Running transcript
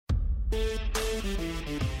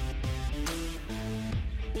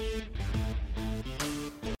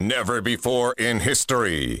Never before in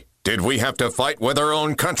history did we have to fight with our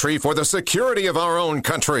own country for the security of our own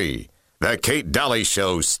country. The Kate Dalley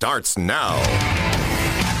Show starts now.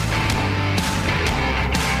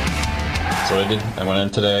 So what I did, I went in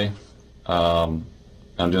today. I'm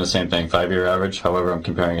doing the same thing, 5-year average. However, I'm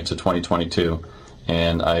comparing it to 2022,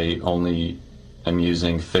 and I only am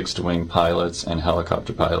using fixed-wing pilots and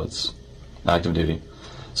helicopter pilots, active duty.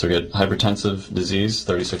 So we get hypertensive disease,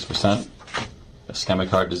 36%, ischemic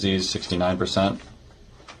heart disease, 69%,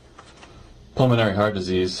 pulmonary heart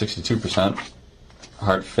disease, 62%,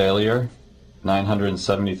 heart failure,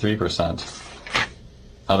 973%,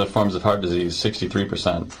 other forms of heart disease,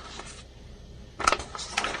 63%,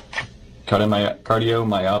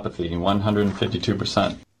 cardiomyopathy,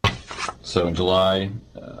 152%. So in July,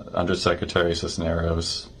 Undersecretary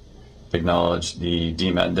Cisneros acknowledged the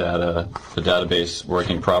DMET data, the database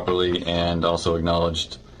working properly, and also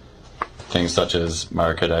acknowledged things such as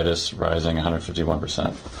myocarditis rising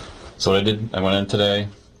 151%. So what I did, I went in today.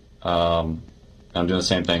 I'm doing the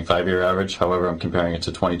same thing, 5-year average. However, I'm comparing it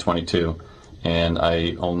to 2022, and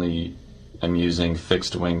I only am using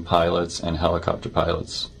fixed-wing pilots and helicopter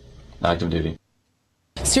pilots, active duty.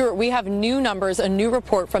 Stuart, we have new numbers, a new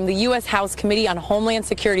report from the U.S. House Committee on Homeland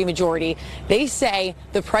Security majority. They say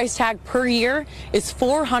the price tag per year is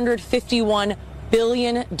 $451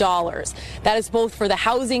 billion. That is both for the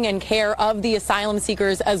housing and care of the asylum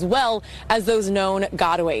seekers as well as those known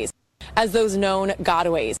gotaways.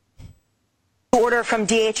 Order from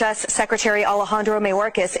DHS Secretary Alejandro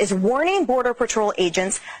Mayorkas is warning Border Patrol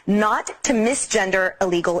agents not to misgender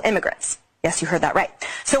illegal immigrants. Yes, you heard that right.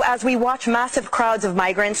 So as we watch massive crowds of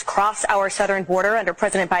migrants cross our southern border under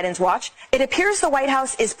President Biden's watch, it appears the White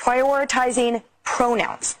House is prioritizing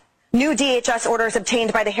pronouns. New DHS orders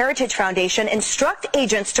obtained by the Heritage Foundation instruct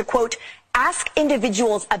agents to, quote, ask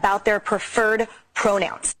individuals about their preferred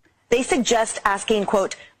pronouns. They suggest asking,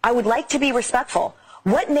 quote, I would like to be respectful.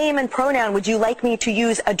 What name and pronoun would you like me to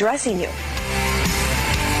use addressing you?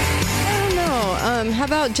 I don't know. How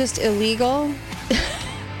about just illegal?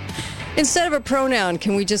 Instead of a pronoun,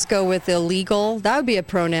 can we just go with illegal? That would be a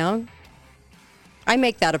pronoun. I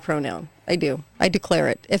make that a pronoun. I do. I declare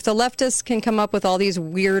it. If the leftists can come up with all these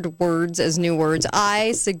weird words as new words,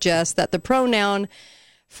 I suggest that the pronoun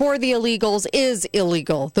for the illegals is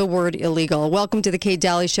illegal, the word illegal. Welcome to the Kate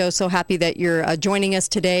Dalley Show. So happy that you're joining us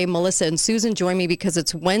today. Melissa and Susan join me because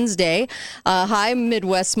it's Wednesday. Hi,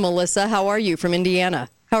 Midwest Melissa. How are you from Indiana?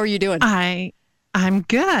 How are you doing? I'm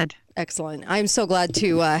good. Excellent. I'm so glad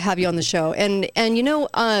to have you on the show. And you know,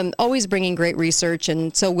 always bringing great research,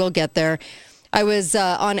 and so we'll get there. I was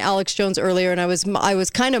on Alex Jones earlier, and I was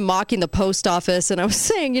kind of mocking the post office, and I was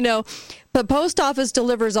saying, you know, the post office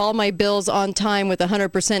delivers all my bills on time with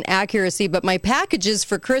 100% accuracy, but my packages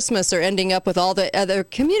for Christmas are ending up with all the other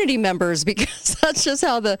community members because that's just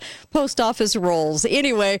how the post office rolls.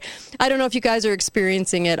 Anyway, I don't know if you guys are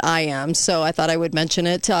experiencing it. I am, so I thought I would mention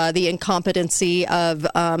it. The incompetency of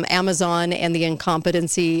Amazon and the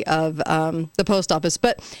incompetency of the post office.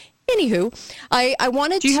 But anywho, I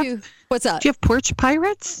wanted to... What's that? Do you have porch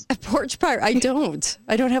pirates? A porch pirate? I don't.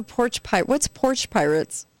 I don't have porch pirate. What's porch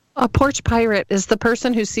pirates? A porch pirate is the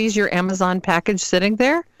person who sees your Amazon package sitting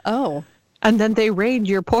there. Oh. And then they raid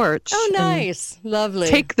your porch. Oh, nice. Lovely.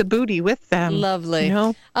 Take the booty with them. Lovely. You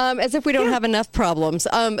know? As if we don't have enough problems.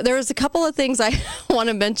 There's a couple of things I want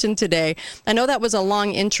to mention today. I know that was a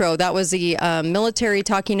long intro. That was the military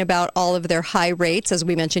talking about all of their high rates, as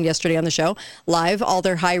we mentioned yesterday on the show, live, all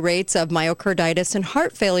their high rates of myocarditis and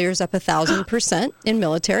heart failures up 1,000% in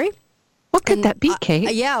military. What could that be,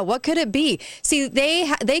 Kate? Yeah, what could it be? See,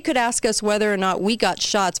 they could ask us whether or not we got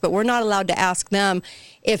shots, but we're not allowed to ask them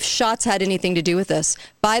if shots had anything to do with this.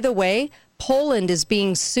 By the way, Poland is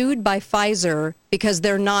being sued by Pfizer because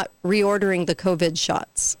they're not reordering the COVID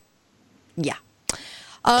shots. Yeah.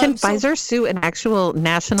 Can Pfizer sue an actual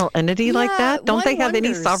national entity like that? Don't they have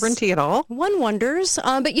any sovereignty at all? One wonders.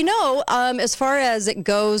 But, you know, as far as it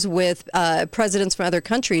goes with presidents from other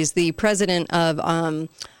countries, the president of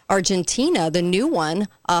Argentina, the new one,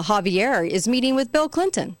 Javier, is meeting with Bill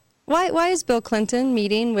Clinton. Why is Bill Clinton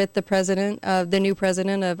meeting with the new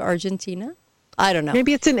president of Argentina? I don't know.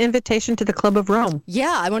 Maybe it's an invitation to the Club of Rome.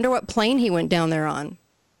 Yeah, I wonder what plane he went down there on.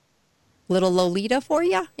 Little Lolita for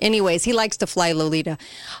you? Anyways, he likes to fly Lolita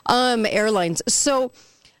Airlines. So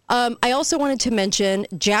I also wanted to mention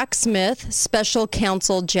Jack Smith, Special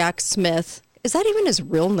Counsel Jack Smith. Is that even his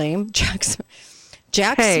real name? Jack Smith.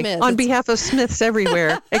 Jack Smith. On behalf of Smiths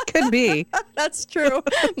everywhere, it could be. That's true.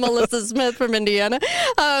 Melissa Smith from Indiana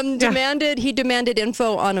he demanded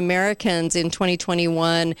info on Americans in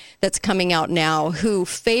 2021 that's coming out now who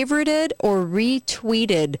favorited or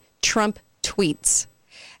retweeted Trump tweets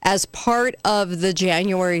as part of the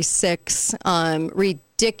January 6th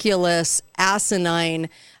ridiculous, asinine,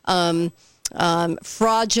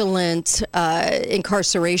 fraudulent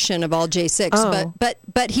incarceration of all J6. Oh.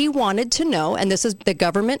 But he wanted to know, and this is the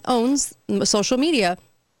government owns social media.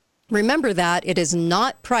 Remember that it is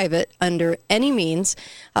not private under any means.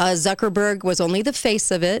 Zuckerberg was only the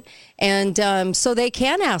face of it. And so they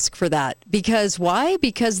can ask for that. Because why?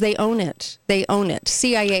 Because they own it. They own it.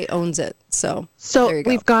 CIA owns it. So there you go.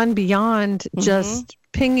 We've gone beyond just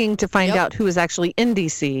pinging to find out who is actually in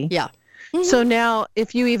D.C. Yeah. So now,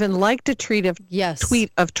 if you even liked a tweet of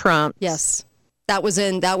Trump, that was for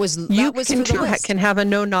the list. Can have a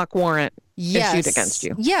no-knock warrant issued against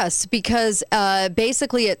you. Yes, because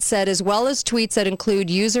basically it said, as well as tweets that include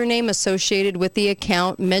username associated with the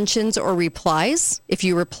account, mentions or replies. If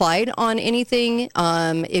you replied on anything,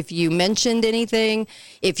 if you mentioned anything,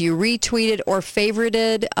 if you retweeted or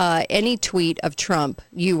favorited any tweet of Trump,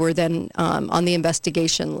 you were then on the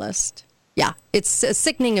investigation list. Yeah, it's a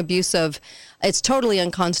sickening abuse it's totally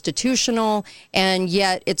unconstitutional, and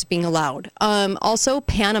yet it's being allowed. Also,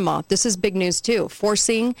 Panama, this is big news too,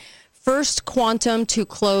 forcing First Quantum to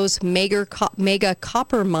close mega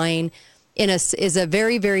copper mine is a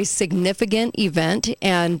very, very significant event,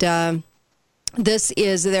 and this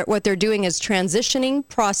is what they're doing is transitioning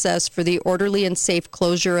process for the orderly and safe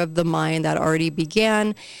closure of the mine that already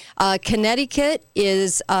began. Connecticut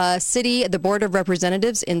is the Board of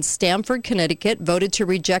Representatives in Stamford, Connecticut, voted to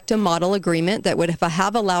reject a model agreement that would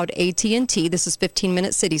have allowed AT&T, this is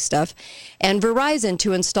 15-minute city stuff, and Verizon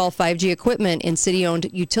to install 5G equipment in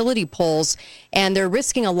city-owned utility poles. And they're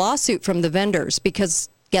risking a lawsuit from the vendors because,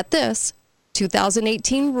 get this,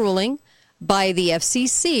 2018 ruling by the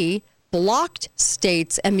FCC blocked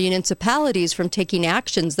states and municipalities from taking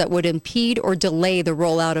actions that would impede or delay the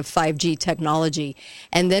rollout of 5G technology.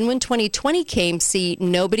 And then when 2020 came,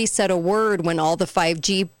 nobody said a word when all the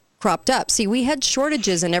 5G cropped up. We had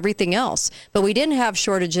shortages in everything else, but we didn't have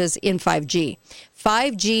shortages in 5G.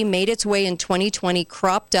 5G made its way in 2020,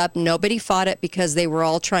 cropped up. Nobody fought it because they were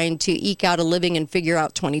all trying to eke out a living and figure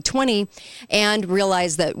out 2020 and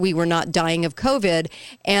realize that we were not dying of COVID.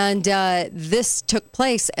 And this took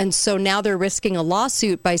place. And so now they're risking a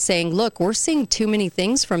lawsuit by saying, look, we're seeing too many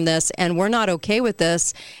things from this and we're not okay with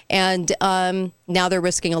this. And now they're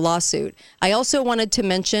risking a lawsuit. I also wanted to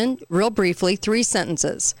mention real briefly 3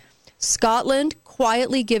 sentences. Scotland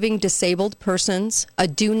quietly giving disabled persons a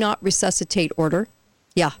do not resuscitate order.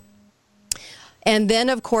 Yeah. And then,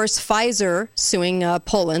 of course, Pfizer suing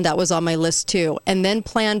Poland. That was on my list, too. And then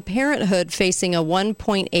Planned Parenthood facing a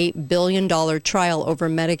 $1.8 billion trial over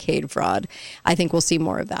Medicaid fraud. I think we'll see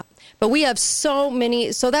more of that. But we have so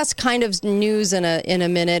many. So that's kind of news in a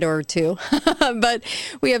minute or two. But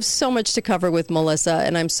we have so much to cover with Melissa,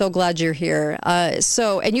 and I'm so glad you're here.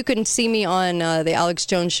 And you can see me on the Alex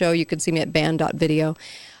Jones Show. You can see me at band.video.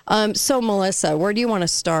 So, Melissa, where do you want to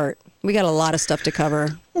start? We got a lot of stuff to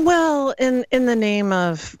cover. Well, in the name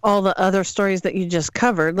of all the other stories that you just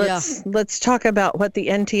covered, let's talk about what the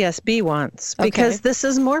NTSB wants, because this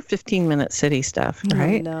is more 15-minute city stuff,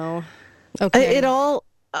 right? No. Okay.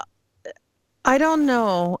 I don't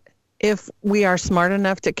know if we are smart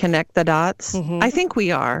enough to connect the dots. Mm-hmm. I think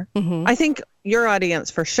we are. Mm-hmm. I think your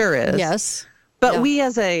audience for sure is. Yes. But we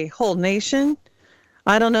as a whole nation,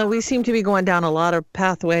 I don't know. We seem to be going down a lot of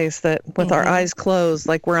pathways that with our eyes closed,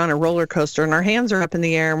 like we're on a roller coaster and our hands are up in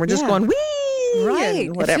the air and we're just going, whee! Right.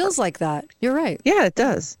 And whatever. It feels like that. You're right. Yeah, it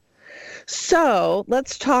does. So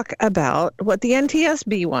let's talk about what the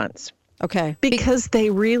NTSB wants. Okay. Because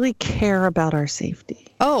they really care about our safety.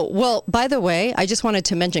 Oh, well, by the way, I just wanted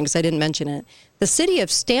to mention, because I didn't mention it, the city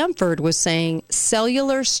of Stamford was saying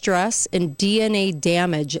cellular stress and DNA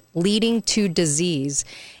damage leading to disease.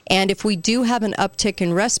 And if we do have an uptick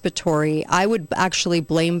in respiratory, I would actually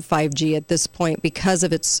blame 5G at this point because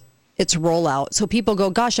of its rollout. So people go,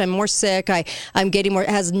 gosh, I'm more sick. I'm getting more. It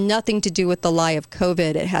has nothing to do with the lie of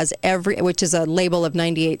COVID. It has which is a label of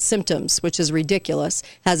 98 symptoms, which is ridiculous.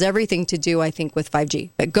 Has everything to do, I think, with 5G.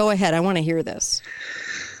 But go ahead. I want to hear this.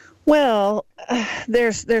 Well,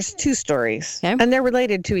 there's 2 stories, and they're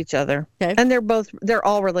related to each other. Okay. And they're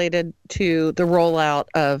all related to the rollout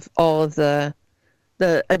of all of the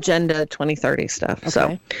Agenda 2030 stuff. Okay.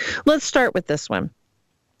 So let's start with this one.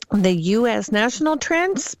 the U.S. National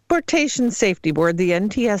Transportation Safety Board, the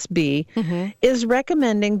NTSB, is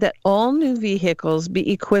recommending that all new vehicles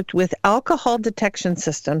be equipped with alcohol detection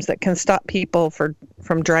systems that can stop people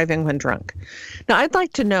from driving when drunk. Now, I'd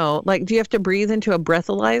like to know, like, do you have to breathe into a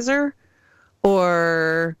breathalyzer,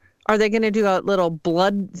 or are they going to do a little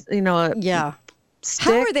blood, stick?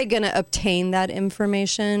 How are they going to obtain that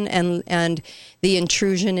information and the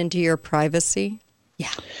intrusion into your privacy?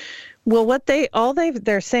 Yeah. Well,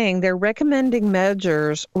 they're saying, they're recommending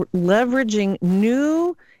measures leveraging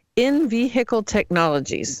new in-vehicle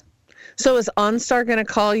technologies. So is OnStar going to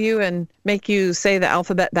call you and make you say the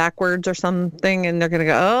alphabet backwards or something, and they're going to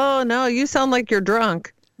go, oh, no, you sound like you're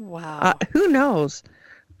drunk? Wow. Who knows?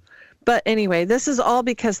 But anyway, this is all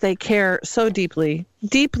because they care so deeply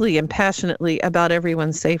and passionately about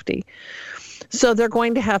everyone's safety. So they're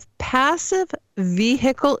going to have passive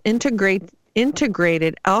vehicle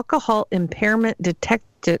integrated alcohol impairment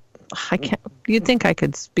you'd think I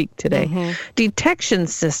could speak today. Detection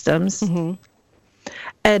systems,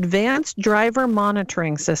 advanced driver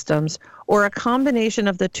monitoring systems, or a combination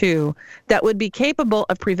of the two that would be capable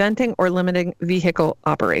of preventing or limiting vehicle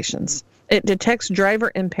operations. It detects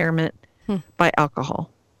driver impairment by alcohol.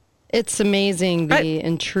 It's amazing, the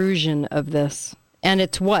intrusion of this. And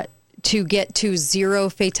it's what? To get to zero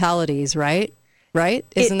fatalities, right? Right?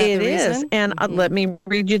 Isn't that the reason? It is. And let me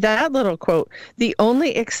read you that little quote. The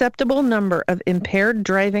only acceptable number of impaired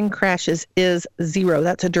driving crashes is 0.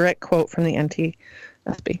 That's a direct quote from the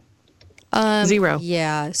NTSB. 0.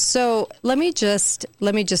 Yeah. So let me just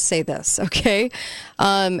say this, okay?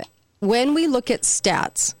 When we look at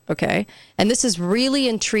stats, okay, and this is really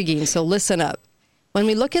intriguing, so listen up. When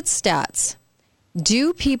we look at stats,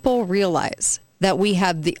 do people realize that we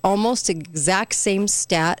have the almost exact same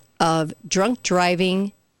stat of drunk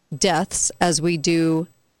driving deaths as we do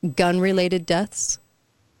gun-related deaths?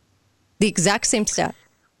 The exact same stat.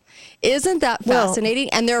 Isn't that fascinating?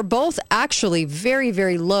 And they're both actually very,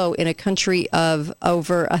 very low in a country of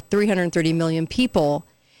over 330 million people.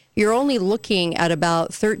 You're only looking at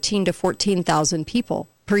about 13 to 14,000 people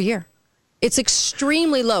per year. It's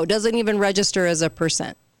extremely low. Doesn't even register as a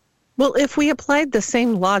percent. Well, if we applied the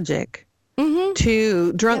same logic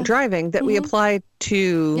to drunk driving that we apply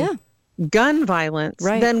to gun violence,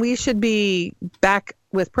 then we should be back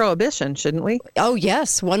with prohibition, shouldn't we? Oh,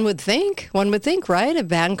 yes. One would think, right?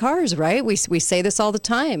 Ban cars, right? We say this all the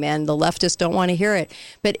time, and the leftists don't want to hear it.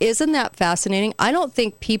 But isn't that fascinating? I don't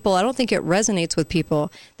think it resonates with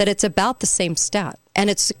people that it's about the same stat, and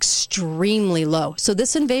it's extremely low. So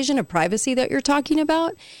this invasion of privacy that you're talking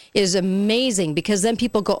about is amazing, because then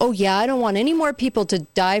people go, oh, yeah, I don't want any more people to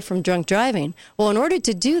die from drunk driving. Well, in order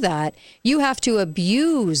to do that, you have to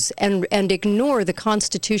abuse and ignore the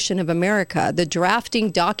Constitution of America, the drafting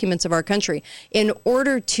documents of our country, in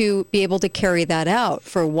order to be able to carry that out.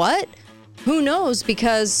 For what? Who knows?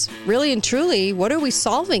 Because really and truly, what are we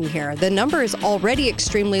solving here? The number is already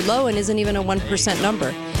extremely low and isn't even a 1%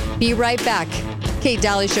 number. Be right back. Kate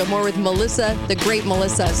Dalley Show, more with Melissa, the great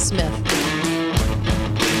Melissa Smith.